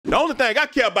only thing I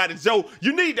care about is, Joe,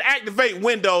 you need to activate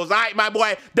Windows, all right, my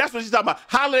boy? That's what she's talking about.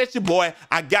 Holler at your boy.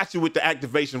 I got you with the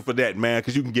activation for that, man,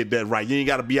 because you can get that right. You ain't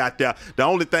got to be out there. That's the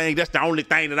only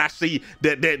thing that I see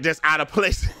that's out of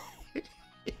place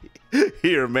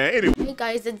here, man. Anyway. Hey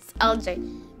guys, it's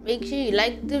LJ. Make sure you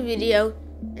like the video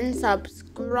and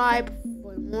subscribe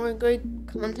for more great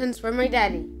contents from my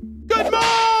daddy. Good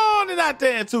morning out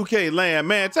there in 2K land,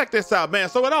 man. Check this out, man.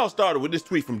 So it all started with this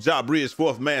tweet from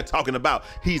JobRiz4th, man, talking about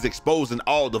he's exposing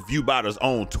all the viewbotters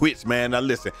on Twitch, man. Now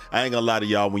listen, I ain't gonna lie to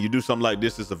y'all. When you do something like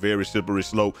this, it's a very slippery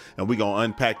slope, and we're gonna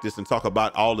unpack this and talk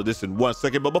about all of this in 1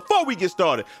 second. But before we get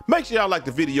started, make sure y'all like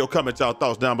the video, comment y'all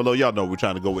thoughts down below. Y'all know we're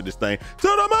trying to go with this thing to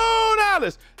the moon,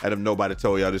 Alice. And if nobody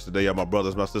told y'all this today, y'all my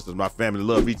brothers, my sisters, my family,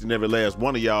 love each and every last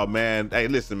one of y'all, man. Hey,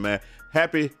 listen, man.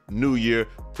 Happy New Year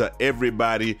to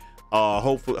everybody.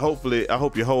 Hopefully, I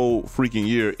hope your whole freaking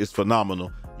year is phenomenal.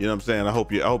 You know what I'm saying? I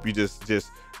hope you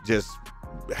just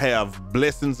have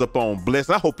blessings upon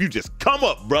blessings. I hope you just come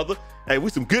up, brother. Hey, we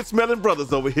some good smelling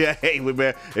brothers over here. Hey,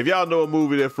 man, if y'all know a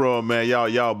movie they're from, man,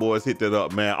 y'all boys hit that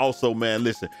up, man. Also, man,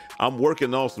 listen, I'm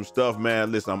working on some stuff,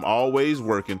 man. Listen, I'm always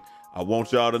working. I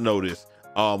want y'all to know this.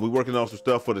 We working on some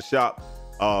stuff for the shop.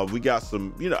 We got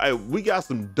some, we got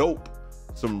some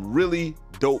really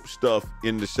dope stuff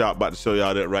in the shop. About to show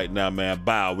y'all that right now, man.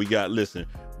 Bow. We got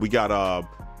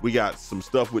some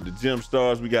stuff with the gym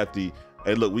stars. We got the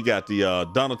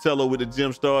Donatello with the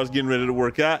gym stars getting ready to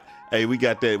work out. Hey, we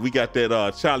got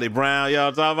that Charlie Brown,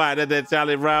 y'all talking about that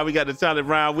Charlie Brown. We got the Charlie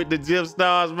Brown with the gym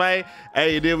stars, man.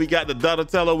 Hey, then we got the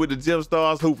Donatello with the gym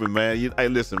stars hooping, man. Hey,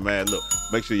 listen, man, look,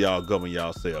 make sure y'all govern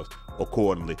yourselves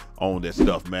accordingly on that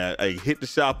stuff, man. Hey, hit the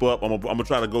shop up. I'm gonna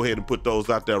try to go ahead and put those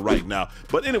out there right now.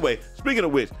 But anyway, speaking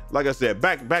of which, like I said,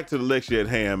 back to the lecture at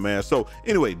hand, man. So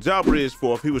anyway,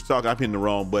 JobRiz4th, he was talking, I'm hitting the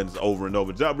wrong buttons over and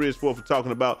over. JobRiz4th was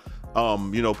talking about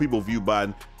people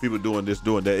viewbotting, people doing this,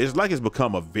 doing that. It's like it's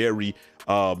become a very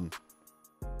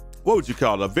what would you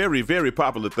call it? A very, very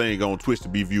popular thing on Twitch to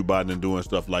be viewbotting and doing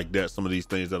stuff like that. Some of these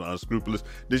things that are unscrupulous.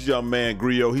 This young man,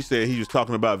 Grio, he said he was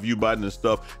talking about viewbotting and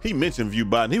stuff. He mentioned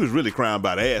viewbotting. He was really crying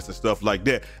about ass and stuff like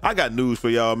that. I got news for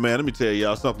y'all, man. Let me tell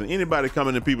y'all something. Anybody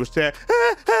coming in people's chat,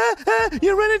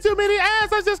 you're running too many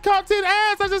ass. I just caught 10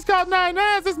 ass. I just caught 9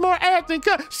 ass. It's more ass than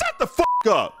cut. Shut the fuck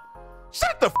up.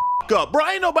 Shut the fuck up, bro.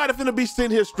 Ain't nobody finna be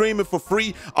sitting here streaming for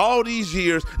free all these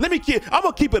years. I'm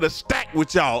gonna keep it a stack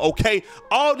with y'all, okay?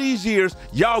 All these years,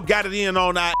 y'all got it in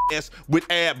on our ass with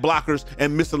ad blockers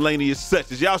and miscellaneous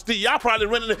such as y'all probably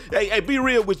running, hey, be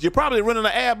real with you, you're probably running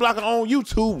an ad blocker on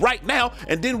YouTube right now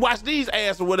and then watch these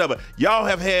ads or whatever. Y'all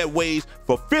have had ways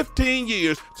for 15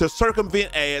 years to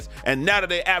circumvent ads, and now that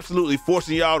they're absolutely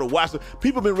forcing y'all to watch them,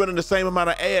 people been running the same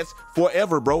amount of ads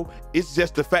forever, bro. It's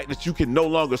just the fact that you can no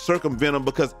longer circumvent them,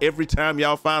 because every time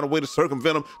y'all find a way to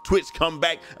circumvent them, Twitch come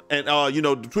back and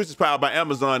Twitch is powered by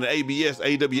Amazon and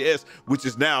AWS, which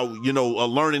is now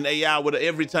learning AI with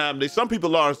every time some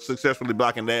people are successfully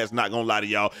blocking the ads. Not gonna lie to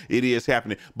y'all, it is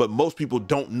happening, but most people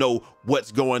don't know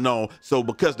what's going on. So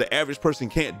because the average person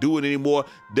can't do it anymore,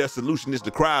 their solution is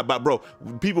to cry about, bro,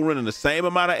 people running the same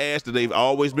amount of ads that they've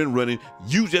always been running.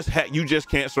 You just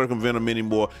can't circumvent them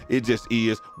anymore. It just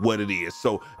is what it is.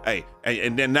 So hey,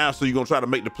 and then now, so you're gonna try to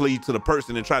make the plea to the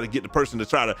person and try to get the person to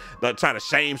try to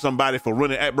shame somebody for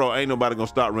running ad, bro. Ain't nobody gonna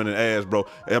stop running ads, bro.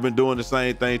 I've been doing the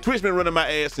same thing. Twitch been running my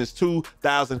ads since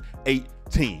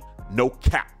 2018. No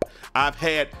cap. I've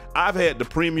had the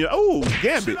premium. Oh,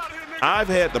 Gambit. I've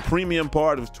had the premium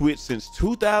part of Twitch since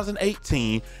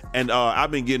 2018, and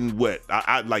I've been getting what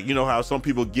I like. You know how some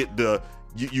people get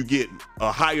you get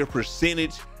a higher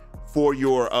percentage for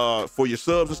your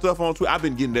subs and stuff on Twitch. I've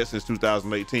been getting that since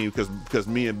 2018 because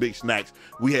me and Big Snacks,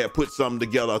 we had put something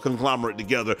together, a conglomerate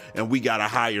together, and we got a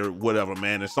higher whatever,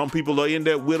 man. And some people are in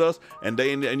there with us, and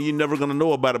you're never gonna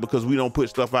know about it because we don't put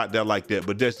stuff out there like that.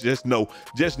 But just know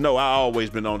I always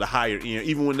been on the higher end.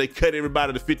 Even when they cut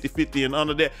everybody to 50-50 and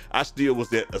under that, I still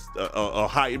was at a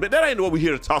higher. But that ain't what we're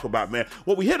here to talk about, man.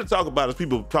 What we're here to talk about is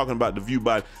people talking about the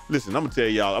viewbotting. Listen, I'm gonna tell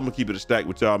y'all, I'm gonna keep it a stack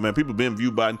with y'all, man. People been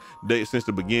viewbotting since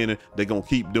the beginning. They're gonna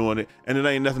keep doing it, and it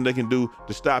ain't nothing they can do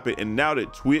to stop it. And now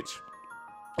that Twitch,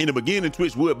 in the beginning,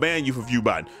 Twitch would ban you for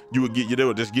viewbotting. They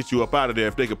would just get you up out of there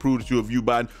if they could prove that you're a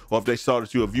viewbotting, or if they saw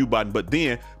that you're a viewbotting. But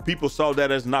then people saw that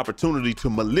as an opportunity to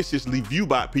maliciously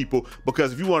viewbot people,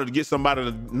 because if you wanted to get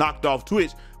somebody knocked off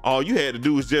Twitch, all you had to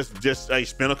do was just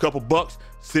spend a couple bucks,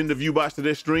 send the viewbots to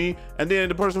their stream, and then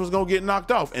the person was gonna get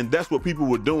knocked off. And that's what people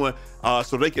were doing,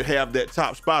 so they could have that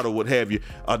top spot or what have you.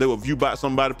 They would viewbot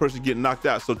somebody, person getting knocked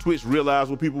out. So Twitch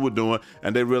realized what people were doing,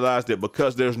 and they realized that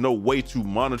because there's no way to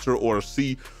monitor or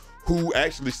see who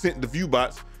actually sent the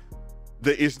viewbots,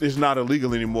 that it's not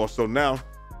illegal anymore. So now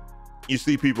you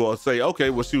see people say, okay,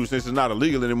 well, shoot, since it's not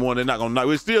illegal anymore, they're not gonna knock,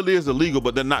 it still is illegal,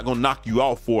 but they're not gonna knock you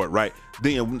off for it, right?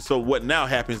 Then, so what now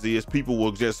happens is people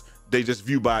will just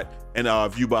viewbot and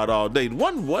viewbot all day.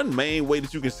 One main way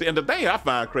that you can see, and the thing I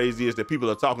find crazy is that people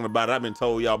are talking about it. I've been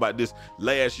told y'all about this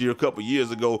last year, a couple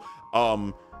years ago,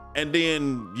 and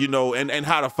then, you know, and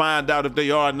how to find out if they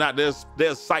are or not. There's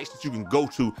sites that you can go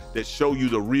to that show you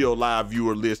the real live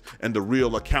viewer list and the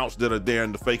real accounts that are there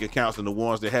and the fake accounts and the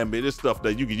ones that haven't been. This stuff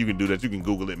that you can do that. You can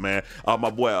Google it, man. My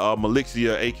boy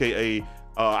Malixia, aka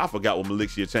I forgot what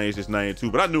Malixia changed his name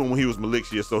to, but I knew him when he was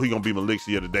Malixia, so he gonna be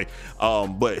Malixia today.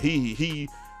 But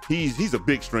he's a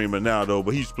big streamer now though,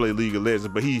 but he used to play League of Legends,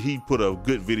 but he put a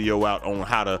good video out on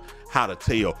how to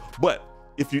tell. But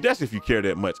if you care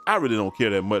that much, I really don't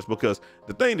care that much, because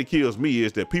the thing that kills me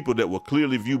is that people that were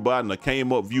clearly viewbotting or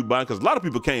came up viewbotting, because a lot of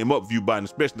people came up viewbotting,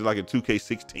 especially like in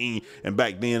 2K16 and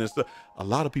back then and stuff. A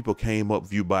lot of people came up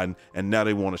viewbotting and now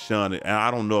they want to shun it. And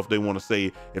I don't know if they want to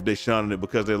say if they shunning it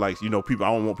because they're like, you know, people, I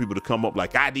don't want people to come up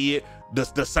like I did,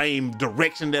 the same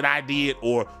direction that I did,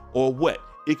 or what.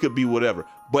 It could be whatever.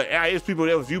 But it's people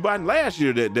that was viewbotting last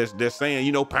year that's saying,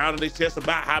 you know, pounding their chest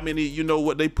about how many, you know,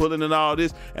 what they pulling and all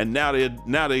this, and now they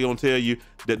gonna tell you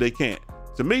that they can't.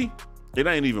 To me, it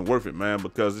ain't even worth it, man,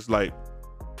 because it's like,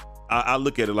 I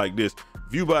look at it like this.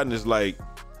 Viewbotting is like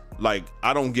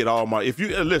I don't get all my, if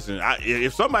you listen,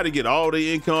 if somebody get all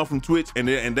their income from Twitch and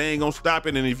they ain't gonna stop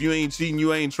it, and if you ain't cheating,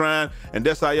 you ain't trying, and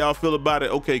that's how y'all feel about it,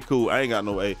 okay, cool. I ain't got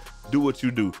no do what you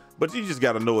do. But you just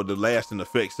gotta know what the lasting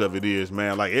effects of it is,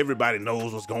 man. Like, everybody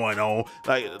knows what's going on.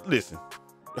 Like, listen,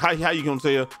 how you gonna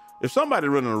tell if somebody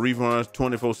running a rerun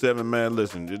 24/7, man?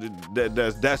 Listen,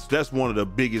 that's one of the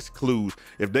biggest clues.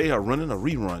 If they are running a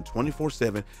rerun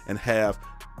 24/7 and have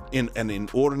an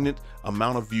inordinate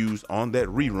amount of views on that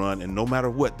rerun, and no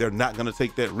matter what, they're not gonna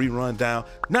take that rerun down,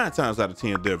 9 times out of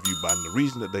 10 they're viewbotting. The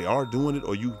reason that they are doing it,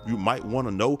 or you might want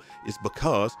to know, is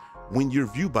because when you're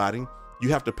viewbotting, you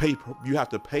have to pay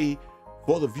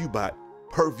for the viewbot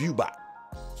per viewbot.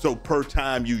 So per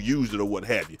time you use it or what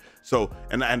have you. So,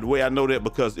 and the way I know that,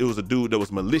 because it was a dude that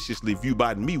was maliciously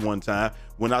viewbotting me one time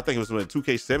when I think it was when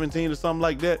 2K17 or something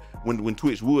like that, when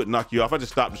Twitch would knock you off. I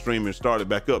just stopped the stream and started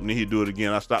back up, and then he'd do it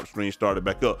again. I stopped the stream, started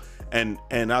back up. And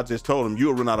I just told him,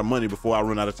 you'll run out of money before I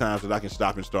run out of times that I can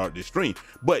stop and start this stream.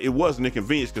 But it wasn't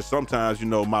inconvenience, because sometimes, you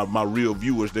know, my real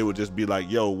viewers, they would just be like,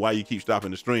 yo, why you keep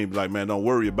stopping the stream? Be like, man, don't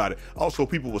worry about it. Also,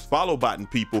 people was follow botting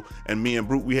people, and me and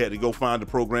Brute, we had to go find a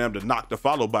program to knock the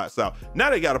follow bots out. Now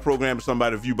they got a program for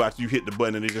somebody to view bots, you hit the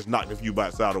button and they just knock the view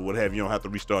bots out or what have you. You don't have to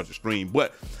restart your stream.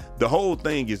 But the whole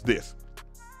thing is this.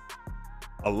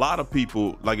 A lot of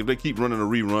people, like, if they keep running the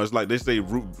reruns, like they say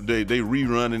they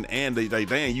rerunning, and they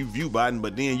damn, you view botting,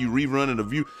 but then you rerunning the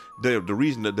view. The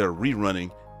reason that they're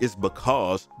rerunning is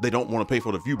because they don't want to pay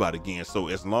for the view bot again. So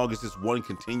as long as it's one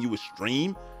continuous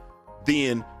stream,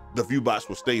 then the view bots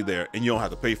will stay there and you don't have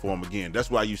to pay for them again. That's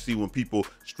why you see when people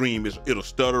stream, it'll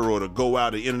stutter or it'll go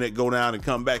out, the internet go down and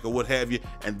come back or what have you,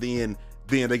 and then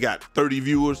they got 30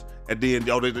 viewers, and then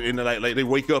they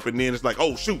wake up and then it's like,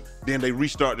 oh shoot, then they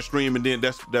restart the stream, and then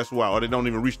that's why. Or they don't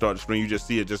even restart the stream, you just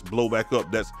see it just blow back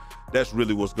up. That's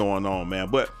really what's going on, man.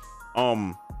 But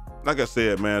like I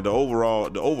said, man, the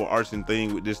overarching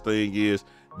thing with this thing is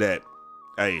that,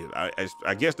 hey,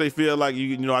 I guess they feel like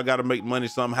you know, I gotta make money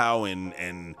somehow,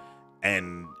 and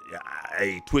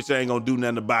hey, Twitch ain't gonna do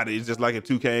nothing about it. It's just like a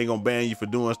 2K ain't gonna ban you for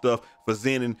doing stuff, for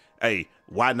zenning. Hey,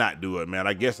 why not do it, man?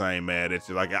 I guess I ain't mad at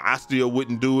you. Like, I still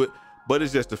wouldn't do it, but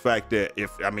it's just the fact that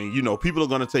you know, people are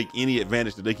gonna take any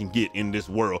advantage that they can get in this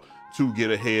world to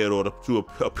get ahead, or to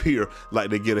appear like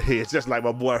they get ahead. Just like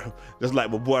my boy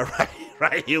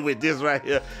right here with this right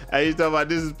here. Hey, he's talking about,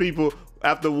 this is people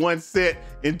after one set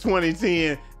in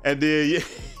 2010, and then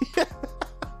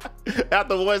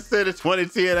after one set in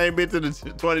 2010, I ain't been to the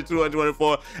 22 or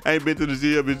 24, I ain't been to the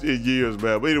gym in years,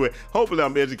 man. But anyway, hopefully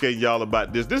I'm educating y'all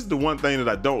about this. This is the one thing that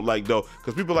I don't like, though,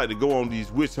 because people like to go on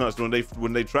these witch hunts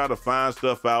when they try to find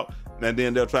stuff out, and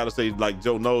then they'll try to say, like,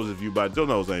 Joeknows is viewbotting.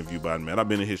 Joeknows ain't viewbotting, man. I've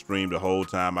been in his stream the whole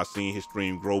time. I seen his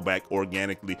stream grow back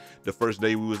organically. The first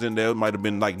day we was in there, it might have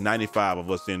been like 95 of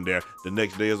us in there. The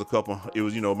next day is a couple, it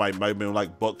was, you know, might have been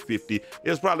like $150. It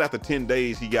was probably after 10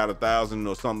 days he got 1,000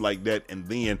 or something like that, and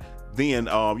then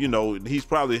you know, he's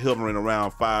probably hovering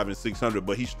around 500 and 600,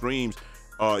 but he streams,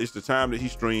 it's the time that he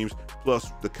streams,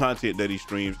 plus the content that he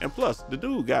streams, and plus the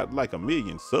dude got like 1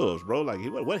 million subs, bro. Like,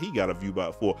 what he got a view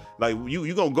bot for? Like,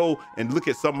 you gonna go and look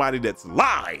at somebody that's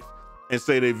live and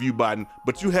say they view botting,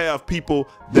 but you have people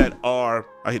that are,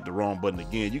 I hit the wrong button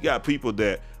again. You got people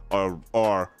that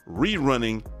are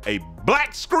rerunning a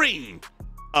black screen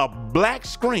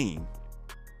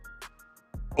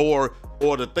or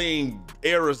the thing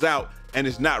errors out and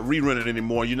it's not rerunning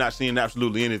anymore. You're not seeing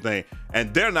absolutely anything,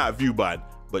 and they're not Viewbotting.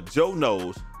 But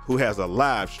Joeknows, who has a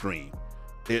live stream,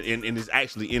 and is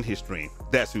actually in his stream,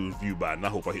 that's who's Viewbotting. I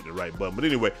hope I hit the right button. But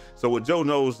anyway, so what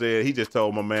Joeknows said, he just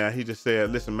told my man, he just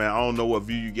said, listen, man, I don't know what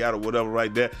view you got or whatever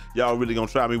right there. Y'all really gonna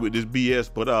try me with this BS,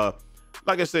 but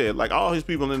like I said, like all his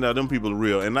people in there, them people are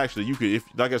real. And actually, you could, if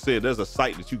like I said, there's a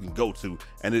site that you can go to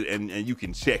and you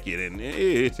can check it, and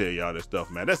it tell y'all this stuff,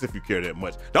 man. That's if you care that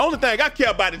much. The only thing I care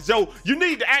about is, Joe, you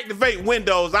need to activate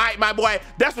Windows, all right, my boy?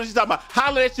 That's what she's talking about.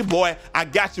 Holler at your boy. I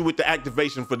got you with the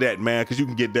activation for that, man, because you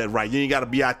can get that right. You ain't got to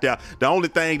be out there. That's the only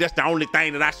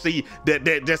thing that I see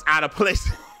that's out of place.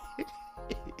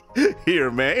 Here,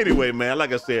 man. Anyway, man,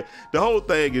 like I said, the whole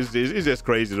thing is just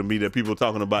crazy to me that people are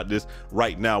talking about this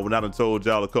right now when I done told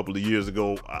y'all a couple of years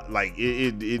ago, like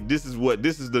this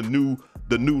is the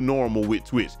new normal with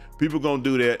Twitch. People gonna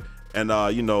do that,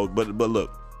 and you know, but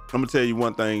look, I'm gonna tell you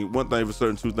one thing for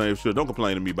certain, two things for sure. Don't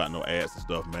complain to me about no ads and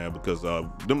stuff, man, because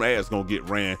them ads gonna get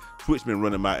ran. Twitch been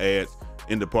running my ads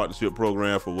in the partnership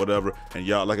program for whatever, and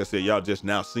y'all, like I said, y'all just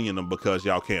now seeing them because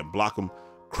y'all can't block them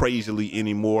crazily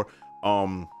anymore.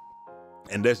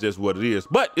 And that's just what it is.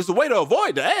 But it's a way to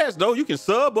avoid the ads, though. You can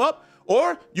sub up,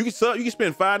 or you can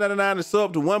spend $5.99 to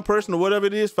sub to one person or whatever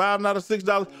it is, $5 or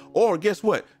 $6. Or guess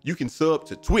what? You can sub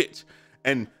to Twitch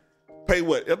and pay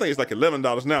what? I think it's like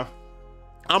 $11 now.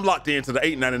 I'm locked into the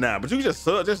 $8.99, but you can just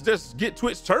sub, just get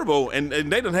Twitch Turbo, and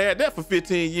they done had that for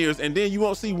 15 years, and then you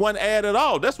won't see one ad at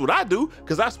all. That's what I do,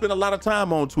 because I spend a lot of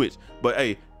time on Twitch. But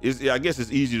hey, I guess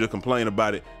it's easy to complain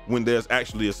about it when there's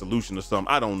actually a solution to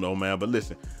something. I don't know, man, but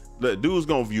listen. The dude's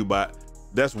gonna Viewbot.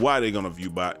 That's why they're gonna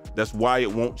Viewbot. That's why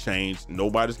it won't change.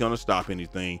 Nobody's gonna stop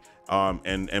anything.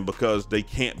 And because they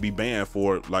can't be banned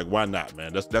for it, like, why not,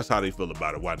 man? That's how they feel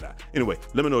about it. Why not? Anyway,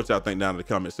 let me know what y'all think down in the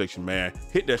comment section, man.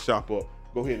 Hit that shop up.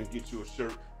 Go ahead and get you a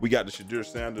shirt. We got the Shadur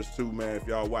Sanders too, man. If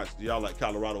y'all y'all like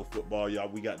Colorado football, y'all,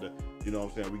 we got the, you know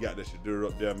what I'm saying? We got the Shadur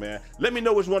up there, man. Let me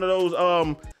know which one of those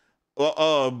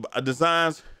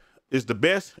designs is the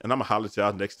best, and I'm gonna holler at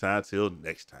y'all next time. Till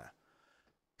next time.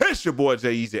 It's your boy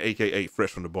Jay Easy, aka Fresh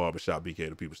from the Barbershop, BK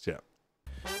the People's Champ.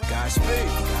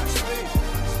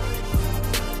 Godspeed.